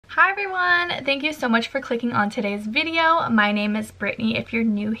Hi everyone! Thank you so much for clicking on today's video. My name is Brittany if you're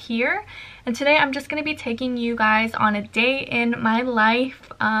new here, and today I'm just going to be taking you guys on a day in my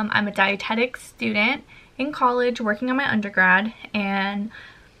life. I'm a dietetics student in college working on my undergrad, and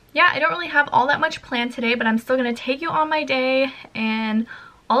yeah, I don't really have all that much planned today, but I'm still going to take you on my day and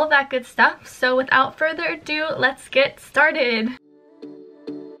all of that good stuff. So without further ado, let's get started!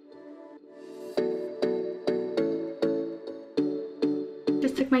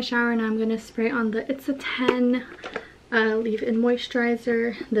 Just took my shower and I'm gonna spray on the It's a 10 leave-in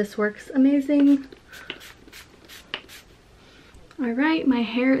moisturizer. This works amazing. Alright, my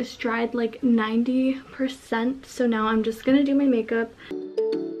hair is dried like 90%, so now I'm just gonna do my makeup.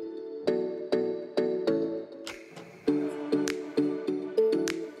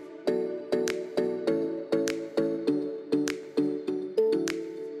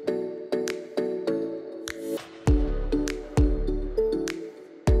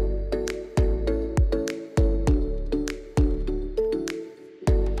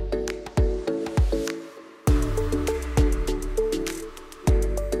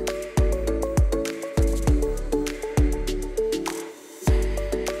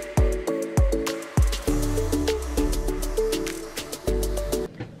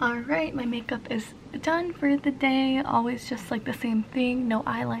 Alright, my makeup is done for the day. Always just like the same thing, no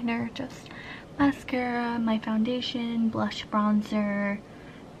eyeliner, just mascara, my foundation, blush, bronzer,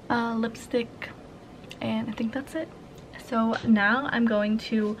 lipstick, and I think that's it. So now I'm going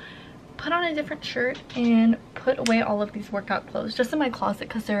to put on a different shirt and put away all of these workout clothes just in my closet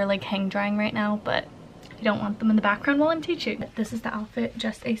because they're like hang drying right now, but I don't want them in the background while I'm teaching. This is the outfit,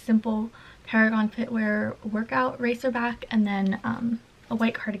 just a simple Paragon fitwear workout racer back, and then a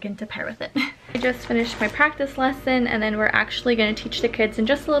white cardigan to pair with it. I just finished my practice lesson, and then we're actually going to teach the kids in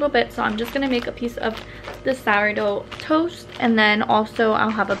just a little bit, so I'm just going to make a piece of the sourdough toast, and then also I'll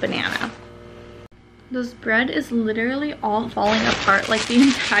have a banana. This bread is literally all falling apart, like the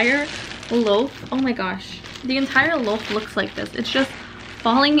entire loaf. Oh my gosh, the entire loaf looks like this. It's just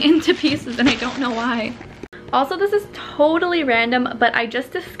falling into pieces and I don't know why. Also, this is totally random, but I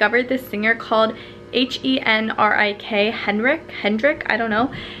just discovered this singer called H-E-N-R-I-K, Hendrik, I don't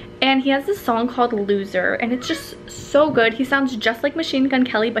know, and he has this song called Loser, and it's just so good. He sounds just like Machine Gun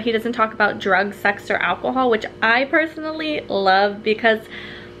Kelly, but he doesn't talk about drugs, sex, or alcohol, which I personally love, because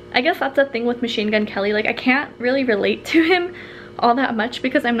I guess that's the thing with Machine Gun Kelly. Like, I can't really relate to him all that much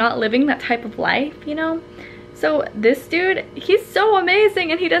because I'm not living that type of life, you know? So this dude, he's so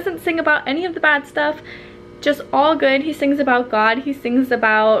amazing, and he doesn't sing about any of the bad stuff, just all good. He sings about God, he sings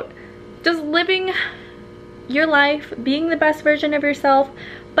about just living your life, being the best version of yourself,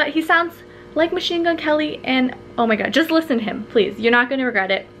 but he sounds like Machine Gun Kelly, and oh my god, just listen to him, please. You're not gonna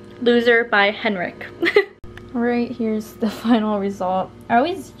regret it. Loser by Henrik. Alright, here's the final result. I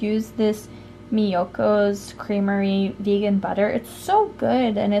always use this Miyoko's Creamery vegan butter. It's so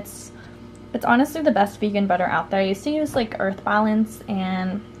good, and it's honestly the best vegan butter out there. I used to use like Earth Balance,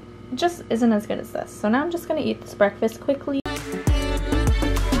 and it just isn't as good as this. So now I'm just gonna eat this breakfast quickly.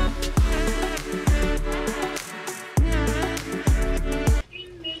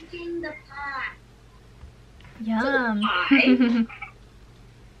 Yum.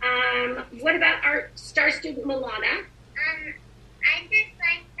 So what about our star student Milana? I just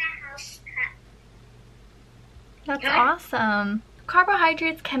like the house cup. That's awesome.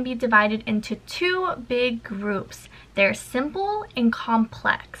 Carbohydrates can be divided into two big groups. They're simple and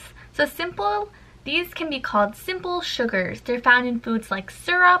complex. So simple, these can be called simple sugars. They're found in foods like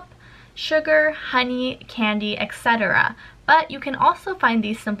syrup, sugar, honey, candy, etc. But you can also find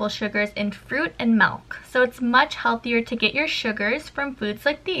these simple sugars in fruit and milk. So it's much healthier to get your sugars from foods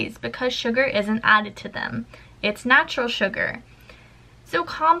like these because sugar isn't added to them. It's natural sugar. So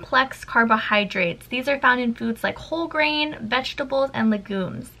complex carbohydrates, these are found in foods like whole grain, vegetables, and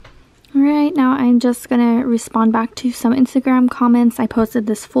legumes. Alright, now I'm just gonna respond back to some Instagram comments. I posted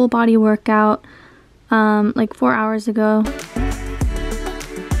this full body workout like 4 hours ago.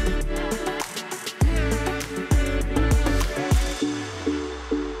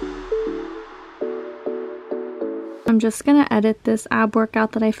 I'm just gonna edit this ab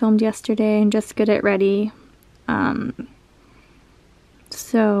workout that I filmed yesterday and just get it ready.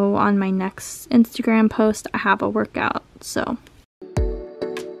 So on my next Instagram post, I have a workout, so.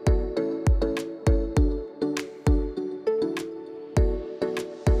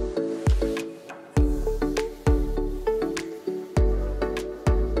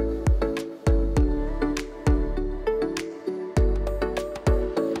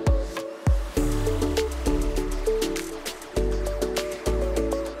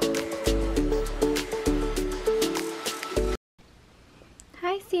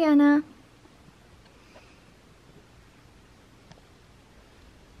 Sienna.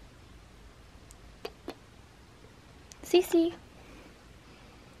 Cece.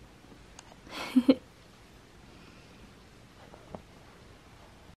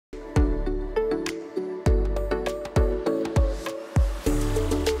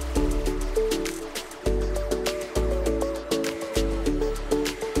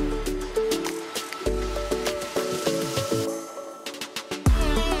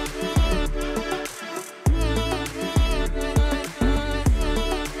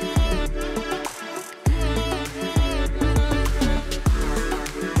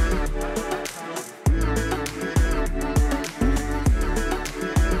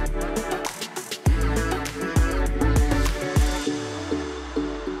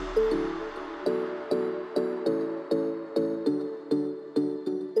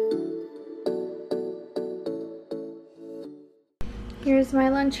 Here's my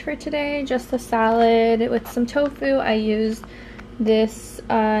lunch for today, just a salad with some tofu. I used this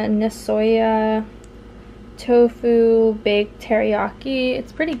Nasoya tofu baked teriyaki.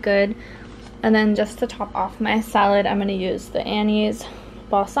 It's pretty good. And then just to top off my salad, I'm going to use the Annie's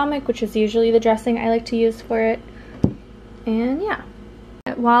balsamic, which is usually the dressing I like to use for it. And yeah.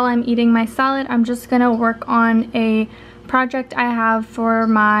 While I'm eating my salad, I'm just going to work on a project I have for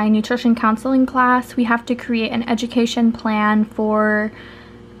my nutrition counseling class. We have to create an education plan for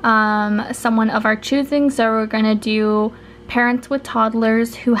someone of our choosing. So we're going to do parents with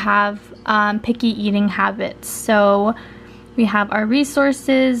toddlers who have picky eating habits. So we have our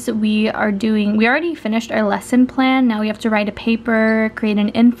resources, we already finished our lesson plan. Now we have to write a paper, create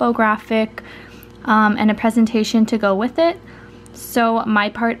an infographic, and a presentation to go with it. So my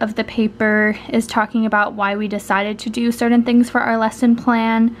part of the paper is talking about why we decided to do certain things for our lesson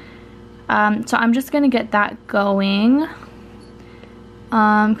plan. So I'm just going to get that going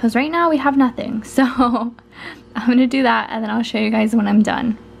because right now we have nothing. So I'm going to do that and then I'll show you guys when I'm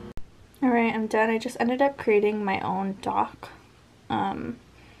done. Alright, I'm done. I just ended up creating my own doc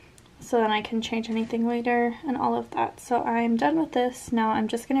so then I can change anything later and all of that. So I'm done with this. Now I'm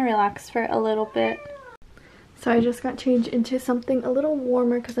just going to relax for a little bit. So I just got changed into something a little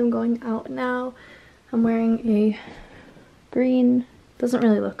warmer because I'm going out now. I'm wearing a green, doesn't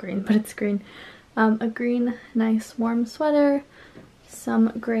really look green, but it's green. A green, nice warm sweater, some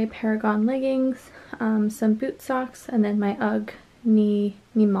gray Paragon leggings, some boot socks, and then my UGG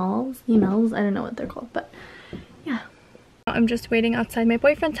Nemals, I don't know what they're called, but yeah. I'm just waiting outside my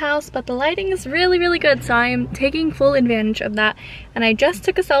boyfriend's house, but the lighting is really, really good, so I'm taking full advantage of that. And I just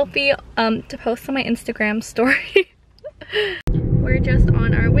took a selfie to post on my Instagram story. We're just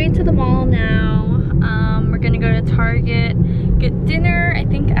on our way to the mall now. We're gonna go to Target, get dinner, I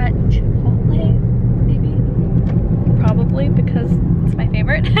think at Chipotle, maybe? Probably, because it's my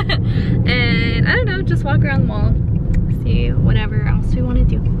favorite. And I don't know, just walk around the mall, see whatever else we want to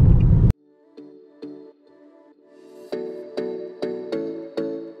do.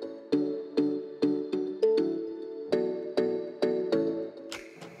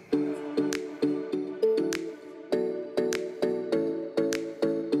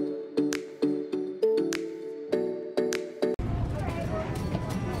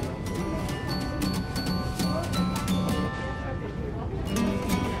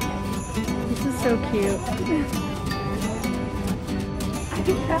 So cute.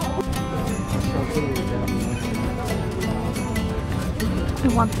 I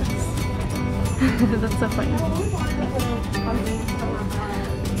want this. That's so funny.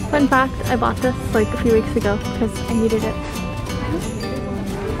 Fun fact, I bought this like a few weeks ago because I needed it.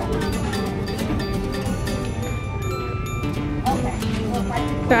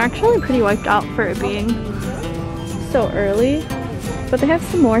 They're actually pretty wiped out for it being so early, but they have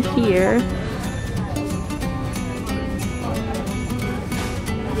some more here.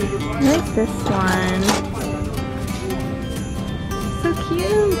 I like this one. So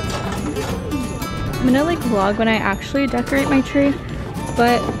cute. I'm gonna like vlog when I actually decorate my tree,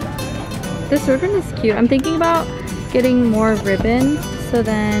 but this ribbon is cute. I'm thinking about getting more ribbon so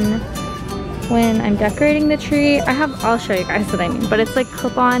then when I'm decorating the tree, I'll show you guys what I mean, but it's like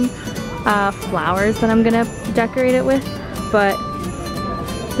clip-on flowers that I'm gonna decorate it with, but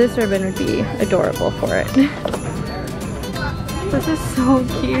this ribbon would be adorable for it. This is so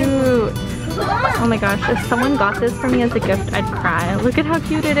cute. Oh my gosh, if someone got this for me as a gift, I'd cry. Look at how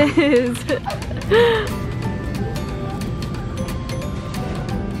cute it is.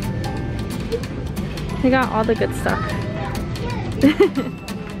 They got all the good stuff.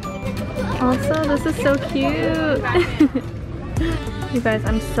 Also, this is so cute. You guys,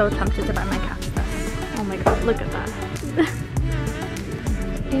 I'm so tempted to buy my cats this. Oh my god, look at that.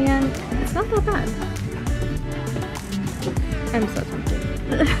 and it's not that bad. I'm so tempted.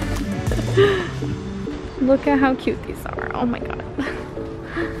 Look at how cute these are. Oh my god.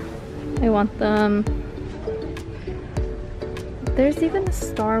 I want them. There's even a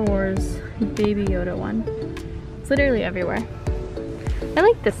Star Wars Baby Yoda one. It's literally everywhere. I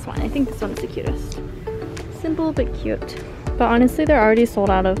like this one. I think this one's the cutest. Simple but cute. But honestly, they're already sold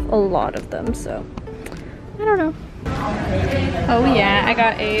out of a lot of them, so I don't know. Oh yeah, I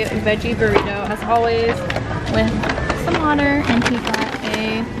got a veggie burrito as always with some water, and he got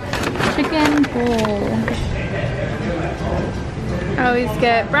a chicken bowl. I always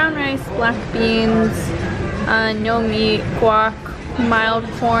get brown rice, black beans, no meat, guac, mild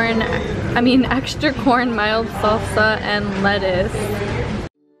corn, extra corn, mild salsa, and lettuce.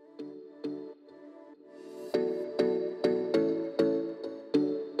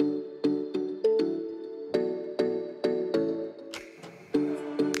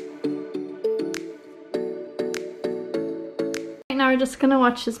 Right now we're just gonna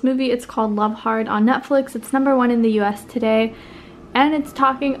watch this movie. It's called Love Hard on Netflix. It's #1 in the US today. And it's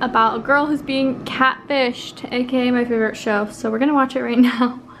talking about a girl who's being catfished, aka my favorite show. So we're gonna watch it right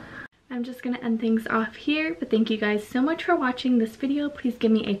now. I'm just gonna end things off here, but thank you guys so much for watching this video. Please give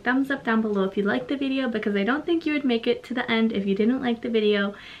me a thumbs up down below if you liked the video, because I don't think you would make it to the end if you didn't like the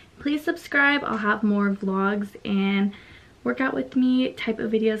video. Please subscribe. I'll have more vlogs and workout with me type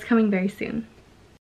of videos coming very soon.